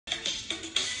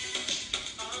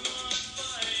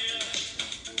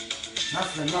Not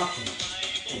for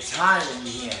nothing. It's hot in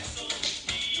here.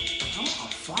 I'm on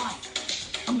fire.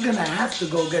 I'm gonna have to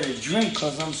go get a drink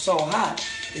because I'm so hot.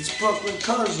 It's Brooklyn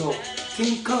Cuzo.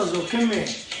 Team Cuzo, come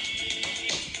here.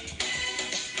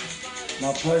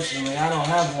 Now personally, I don't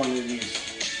have one of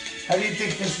these. How do you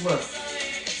think this works?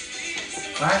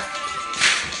 Right?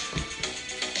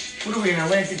 What are we in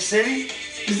Atlantic City?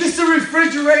 Is this a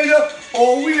refrigerator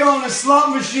or are we on a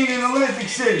slot machine in Atlantic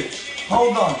City?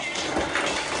 Hold on.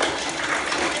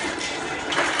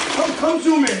 Come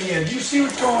zoom in here. Do you see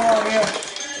what's going on here?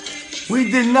 We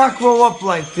did not grow up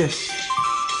like this.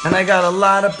 And I got a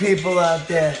lot of people out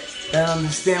there that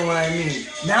understand what I mean.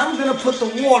 Now I'm gonna put the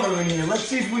water in here. Let's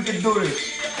see if we can do this.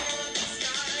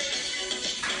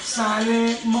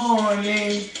 Silent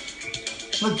morning.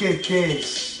 Look at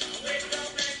this.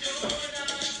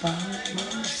 By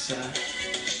my side.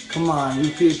 Come on, you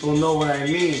people know what I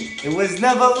mean. It was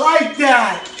never like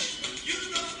that.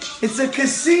 It's a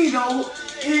casino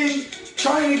in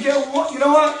trying to get what? You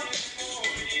know what?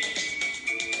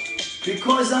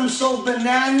 Because I'm so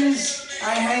bananas,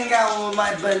 I hang out with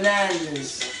my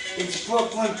bananas. It's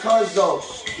Brooklyn Cuzo.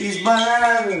 He's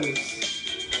bananas.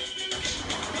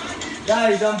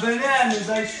 Guys, I'm bananas,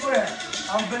 I swear.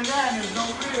 I'm bananas, no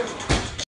real.